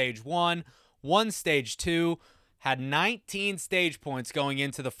second in Stage 1, won Stage 2, had 19 stage points going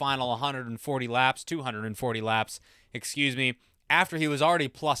into the final 240 laps, after he was already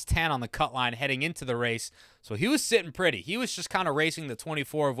plus 10 on the cut line heading into the race. So he was sitting pretty. He was just kind of racing the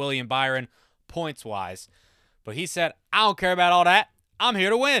 24 of William Byron points-wise. But he said, I don't care about all that. I'm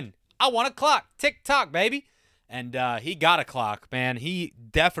here to win. I want a clock. Tick-tock, baby. And he got a clock, man. He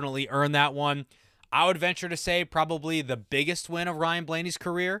definitely earned that one. I would venture to say probably the biggest win of Ryan Blaney's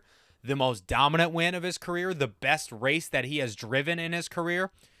career, the most dominant win of his career, the best race that he has driven in his career.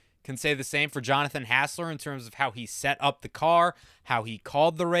 Can say the same for Jonathan Hassler in terms of how he set up the car, how he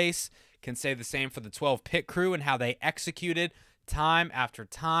called the race. Can say the same for the 12 pit crew and how they executed time after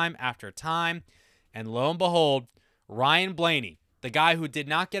time after time. And lo and behold, Ryan Blaney, the guy who did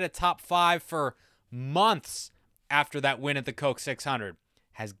not get a top 5 for months after that win at the Coke 600,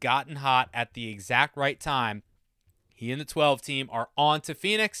 has gotten hot at the exact right time. He and the 12 team are on to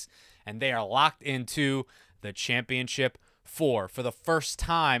Phoenix, and they are locked into the championship for the first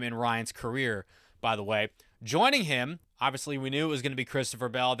time in Ryan's career, by the way. Joining him, obviously we knew it was going to be Christopher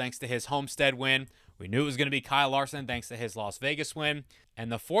Bell thanks to his Homestead win. We knew it was going to be Kyle Larson thanks to his Las Vegas win.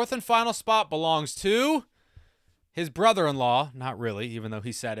 And the fourth and final spot belongs to his brother-in-law, not really, even though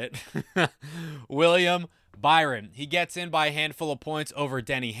he said it, William Byron. He gets in by a handful of points over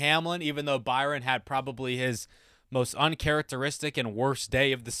Denny Hamlin, even though Byron had probably his most uncharacteristic and worst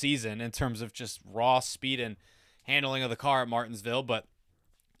day of the season in terms of just raw speed and handling of the car at Martinsville. But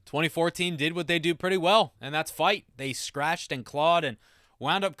 2014 did what they do pretty well, and that's fight. They scratched and clawed and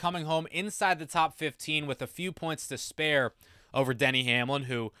wound up coming home inside the top 15 with a few points to spare over Denny Hamlin,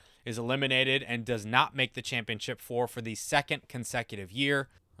 who is eliminated and does not make the championship for the second consecutive year.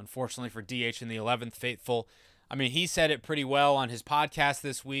 Unfortunately for DH in the 11th faithful. I mean, he said it pretty well on his podcast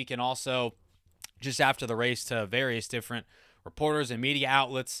this week and also just after the race to various different reporters and media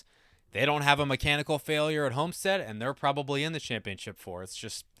outlets. They don't have a mechanical failure at Homestead, and they're probably in the championship for. It's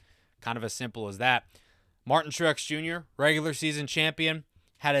just kind of as simple as that. Martin Truex Jr., regular season champion,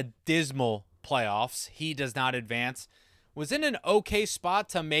 had a dismal playoffs. He does not advance. Was in an okay spot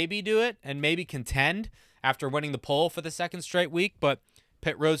to maybe do it and maybe contend after winning the pole for the second straight week, but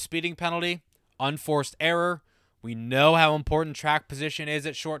pit road speeding penalty, unforced error, We know how important track position is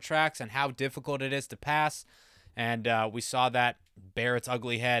at short tracks and how difficult it is to pass. And we saw that bear its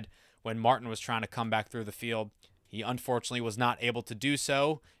ugly head when Martin was trying to come back through the field. He unfortunately was not able to do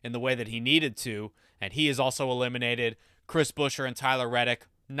so in the way that he needed to, and he is also eliminated. Chris Buescher and Tyler Reddick,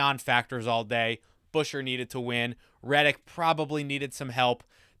 non-factors all day. Buescher needed to win. Reddick probably needed some help.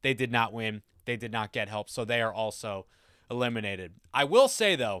 They did not win. They did not get help, so they are also eliminated. I will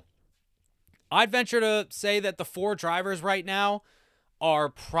say, though, I'd venture to say that the 4 drivers right now are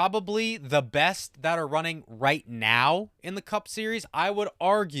probably the best that are running right now in the Cup Series. I would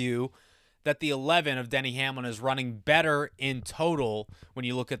argue that the 11 of Denny Hamlin is running better in total when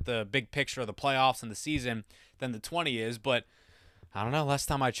you look at the big picture of the playoffs and the season than the 20 is. But I don't know. Last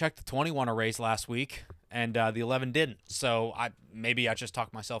time I checked, the 20 won a race last week, and the 11 didn't. So maybe I just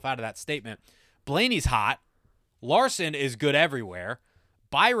talked myself out of that statement. Blaney's hot. Larson is good everywhere.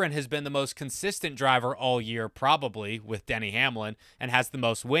 Byron has been the most consistent driver all year, probably, with Denny Hamlin, and has the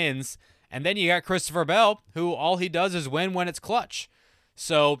most wins. And then you got Christopher Bell, who all he does is win when it's clutch.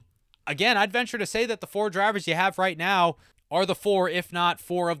 So, again, I'd venture to say that the 4 drivers you have right now are the 4, if not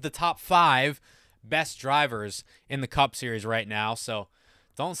 4 of the top 5 best drivers in the Cup Series right now. So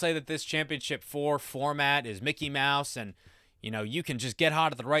don't say that this Championship 4 format is Mickey Mouse and, you can just get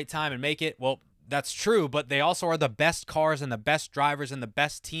hot at the right time and make it. Well, that's true, but they also are the best cars and the best drivers and the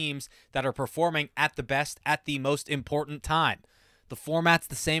best teams that are performing at the best at the most important time. The format's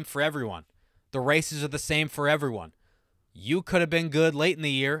the same for everyone. The races are the same for everyone. You could have been good late in the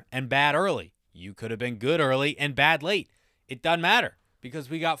year and bad early. You could have been good early and bad late. It doesn't matter because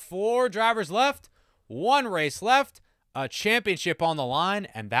we got 4 drivers left, 1 race left, a championship on the line,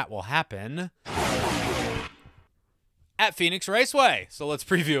 and that will happen at Phoenix Raceway. So let's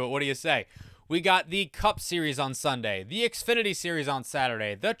preview it. What do you say? We got the Cup Series on Sunday, the Xfinity Series on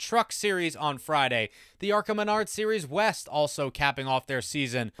Saturday, the Truck Series on Friday, the ARCA Menard Series West also capping off their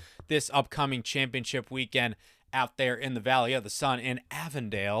season this upcoming championship weekend out there in the Valley of the Sun in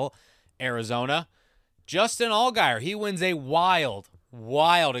Avondale, Arizona. Justin Allgaier, he wins a wild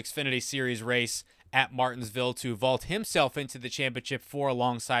Xfinity Series race at Martinsville to vault himself into the championship 4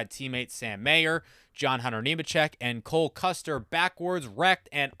 alongside teammate Sam Mayer, John Hunter Nemechek, and Cole Custer backwards, wrecked,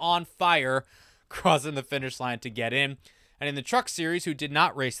 and on fire, crossing the finish line to get in. And in the Truck Series, who did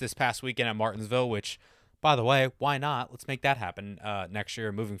not race this past weekend at Martinsville, which, by the way, why not? Let's make that happen next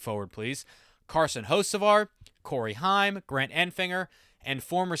year moving forward, please. Carson Hocevar, Corey Heim, Grant Enfinger, and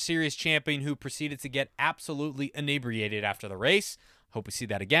former series champion who proceeded to get absolutely inebriated after the race. Hope we see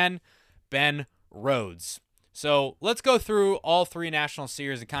that again. Ben Rhodes. So let's go through all 3 national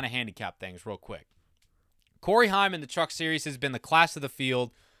series and kind of handicap things real quick. Corey Heim in the Truck Series has been the class of the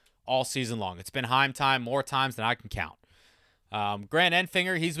field all season long. It's been Heim time more times than I can count. Grant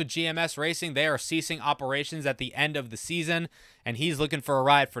Enfinger, he's with GMS Racing. They are ceasing operations at the end of the season, and he's looking for a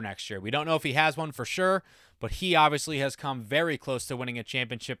ride for next year. We don't know if he has one for sure, but he obviously has come very close to winning a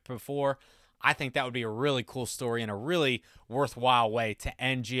championship before. I think that would be a really cool story and a really worthwhile way to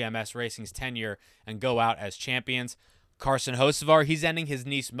end GMS Racing's tenure and go out as champions. Carson Hocevar, he's ending his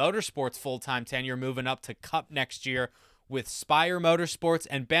Nice Motorsports full-time tenure, moving up to Cup next year with Spire Motorsports.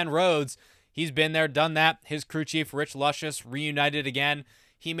 And Ben Rhodes, he's been there, done that. His crew chief, Rich Luscious, reunited again.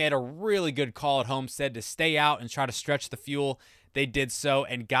 He made a really good call at Homestead to stay out and try to stretch the fuel. They did so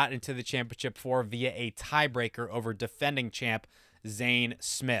and got into the championship 4 via a tiebreaker over defending champ Zane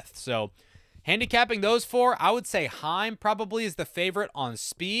Smith. So handicapping those 4, I would say Heim probably is the favorite on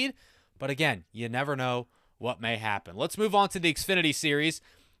speed. But again, you never know what may happen. Let's move on to the Xfinity Series.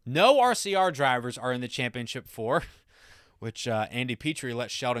 No RCR drivers are in the championship 4, which Andy Petrie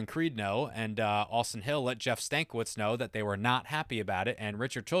let Sheldon Creed know, and Austin Hill let Jeff Stankiewicz know that they were not happy about it, and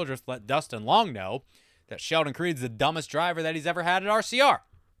Richard Childress let Dustin Long know that Sheldon Creed's the dumbest driver that he's ever had at RCR.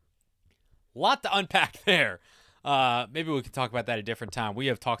 A lot to unpack there. Maybe we can talk about that at a different time. We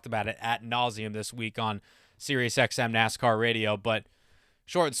have talked about it ad nauseum this week on SiriusXM NASCAR Radio, but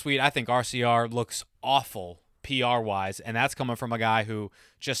short and sweet, I think RCR looks awful PR-wise, and that's coming from a guy who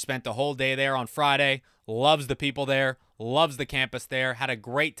just spent the whole day there on Friday, loves the people there, loves the campus there, had a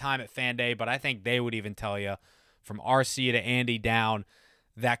great time at Fan Day, but I think they would even tell you from RC to Andy down,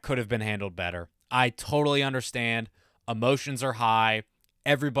 that could have been handled better. I totally understand. Emotions are high.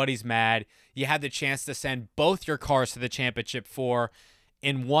 Everybody's mad. You had the chance to send both your cars to the championship 4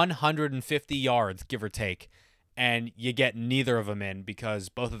 in 150 yards, give or take, and you get neither of them in because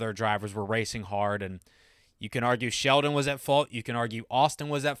both of their drivers were racing hard. And you can argue Sheldon was at fault. You can argue Austin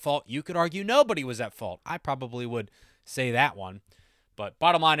was at fault. You could argue nobody was at fault. I probably would say that one. But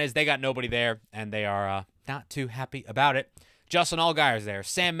bottom line is they got nobody there, and they are not too happy about it. Justin Allgaier is there.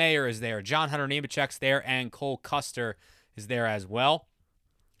 Sam Mayer is there. John Hunter Nemechek's there. And Cole Custer is there as well.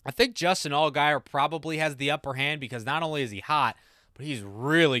 I think Justin Allgaier probably has the upper hand because not only is he hot, but he's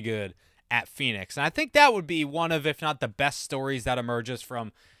really good at Phoenix. And I think that would be one of, if not the best stories that emerges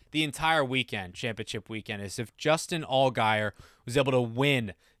from the entire weekend, championship weekend, is if Justin Allgaier was able to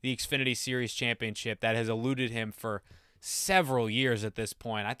win the Xfinity Series championship that has eluded him for several years at this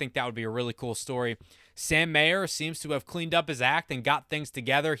point. I think that would be a really cool story. Sam Mayer seems to have cleaned up his act and got things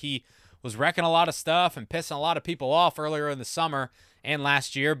together. He was wrecking a lot of stuff and pissing a lot of people off earlier in the summer and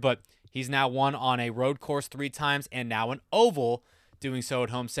last year, but he's now won on a road course 3 times and now an oval, doing so at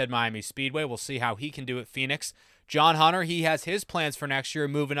Homestead Miami Speedway. We'll see how he can do at Phoenix. John Hunter, he has his plans for next year,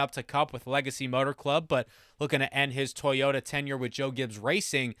 moving up to Cup with Legacy Motor Club, but looking to end his Toyota tenure with Joe Gibbs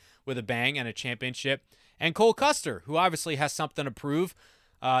Racing with a bang and a championship. And Cole Custer, who obviously has something to prove.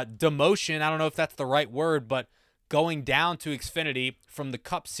 Demotion, I don't know if that's the right word, but going down to Xfinity from the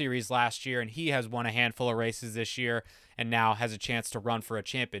Cup Series last year, and he has won a handful of races this year and now has a chance to run for a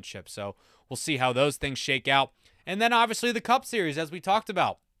championship. So we'll see how those things shake out. And then obviously the Cup Series, as we talked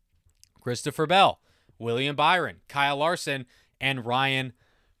about. Christopher Bell, William Byron, Kyle Larson, and Ryan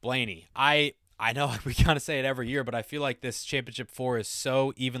Blaney. I know we kind of say it every year, but I feel like this championship 4 is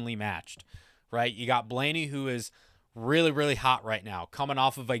so evenly matched, right? You got Blaney, who is really, really hot right now, coming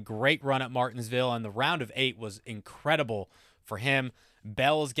off of a great run at Martinsville, and the round of 8 was incredible for him.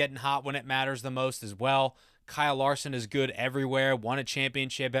 Bell is getting hot when it matters the most as well. Kyle Larson is good everywhere, won a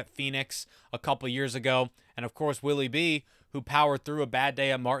championship at Phoenix a couple years ago. And, of course, Willie B., who powered through a bad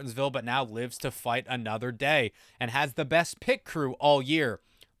day at Martinsville but now lives to fight another day and has the best pit crew all year.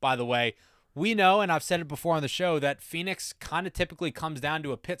 By the way, we know, and I've said it before on the show, that Phoenix kind of typically comes down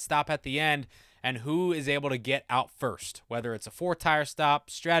to a pit stop at the end and who is able to get out first, whether it's a 4-tire stop,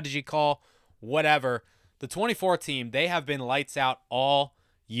 strategy call, whatever. The 24 team, they have been lights out all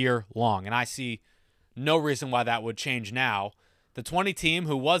year long, and I see no reason why that would change now. The 20 team,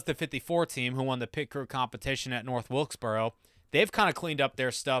 who was the 54 team, who won the pit crew competition at North Wilkesboro, they've kind of cleaned up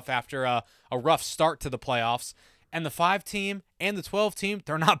their stuff after a rough start to the playoffs. And the 5 team and the 12 team,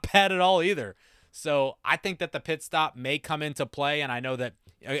 they're not bad at all either. So I think that the pit stop may come into play, and I know that,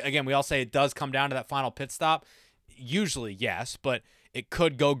 again, we all say it does come down to that final pit stop. Usually, yes, but it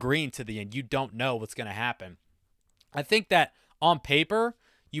could go green to the end. You don't know what's going to happen. I think that on paper,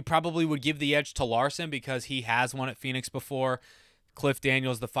 you probably would give the edge to Larson because he has won at Phoenix before. Cliff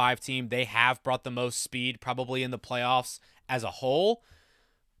Daniels, the 5 team, they have brought the most speed probably in the playoffs as a whole.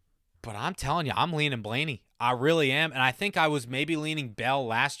 But I'm telling you, I'm leaning Blaney. I really am. And I think I was maybe leaning Bell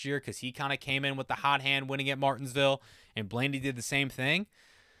last year because he kind of came in with the hot hand winning at Martinsville, and Blaney did the same thing.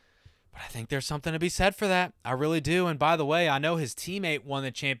 But I think there's something to be said for that. I really do. And by the way, I know his teammate won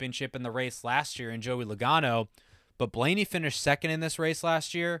the championship in the race last year in Joey Logano, but Blaney finished second in this race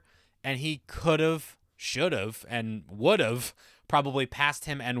last year, and he could have, should have, and would have probably passed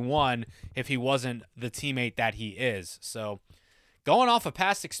him and won if he wasn't the teammate that he is. So going off of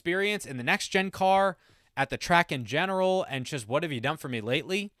past experience in the next-gen car, at the track in general, and just what have you done for me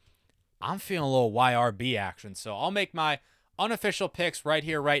lately, I'm feeling a little YRB action. So I'll make my unofficial picks right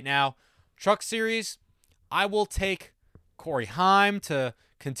here, right now. Truck Series, I will take Corey Heim to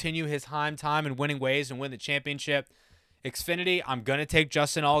continue his Heim time and winning ways and win the championship. Xfinity, I'm going to take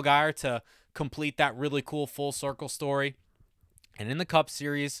Justin Allgaier to complete that really cool full circle story. And in the Cup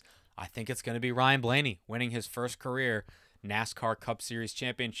Series, I think it's going to be Ryan Blaney winning his first career NASCAR Cup Series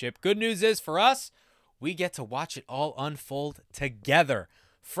championship. Good news is for us, we get to watch it all unfold together.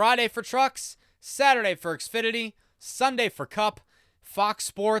 Friday for trucks, Saturday for Xfinity, Sunday for Cup, Fox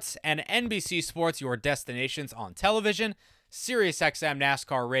Sports and NBC Sports, your destinations on television, SiriusXM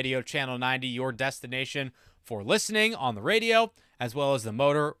NASCAR Radio Channel 90, your destination for listening on the radio, as well as the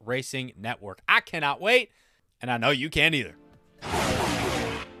Motor Racing Network. I cannot wait, and I know you can't either.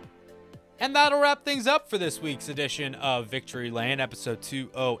 And that'll wrap things up for this week's edition of Victory Lane, episode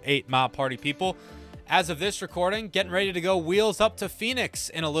 208, my party people. As of this recording, getting ready to go wheels up to Phoenix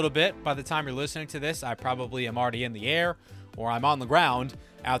in a little bit. By the time you're listening to this, I probably am already in the air or I'm on the ground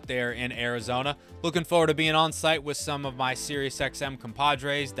out there in Arizona. Looking forward to being on site with some of my SiriusXM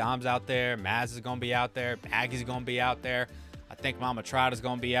compadres. Dom's out there, Maz is going to be out there, Baggy's going to be out there. I think Mama Trotta's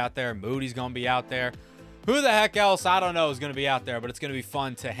going to be out there, Moody's going to be out there. Who the heck else, I don't know, is going to be out there, but it's going to be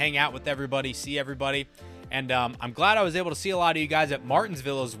fun to hang out with everybody, see everybody. And I'm glad I was able to see a lot of you guys at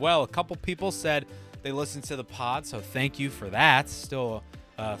Martinsville as well. A couple people said they listened to the pod, so thank you for that. Still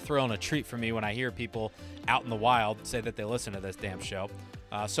a thrill and a treat for me when I hear people out in the wild say that they listen to this damn show.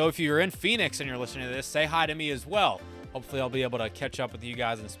 So if you're in Phoenix and you're listening to this, say hi to me as well. Hopefully I'll be able to catch up with you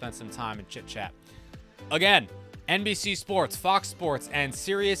guys and spend some time and chit-chat. Again, NBC Sports, Fox Sports, and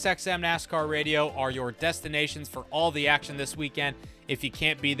SiriusXM NASCAR Radio are your destinations for all the action this weekend if you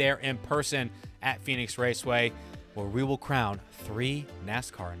can't be there in person at Phoenix Raceway, where we will crown 3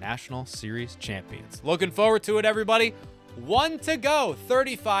 NASCAR National Series champions. Looking forward to it, everybody. 1 to go,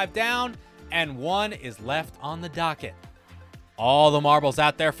 35 down, and 1 is left on the docket. All the marbles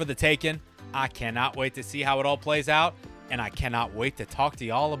out there for the taking. I cannot wait to see how it all plays out, and I cannot wait to talk to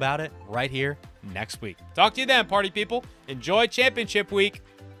you all about it right here next week. Talk to you then, party people. Enjoy championship week.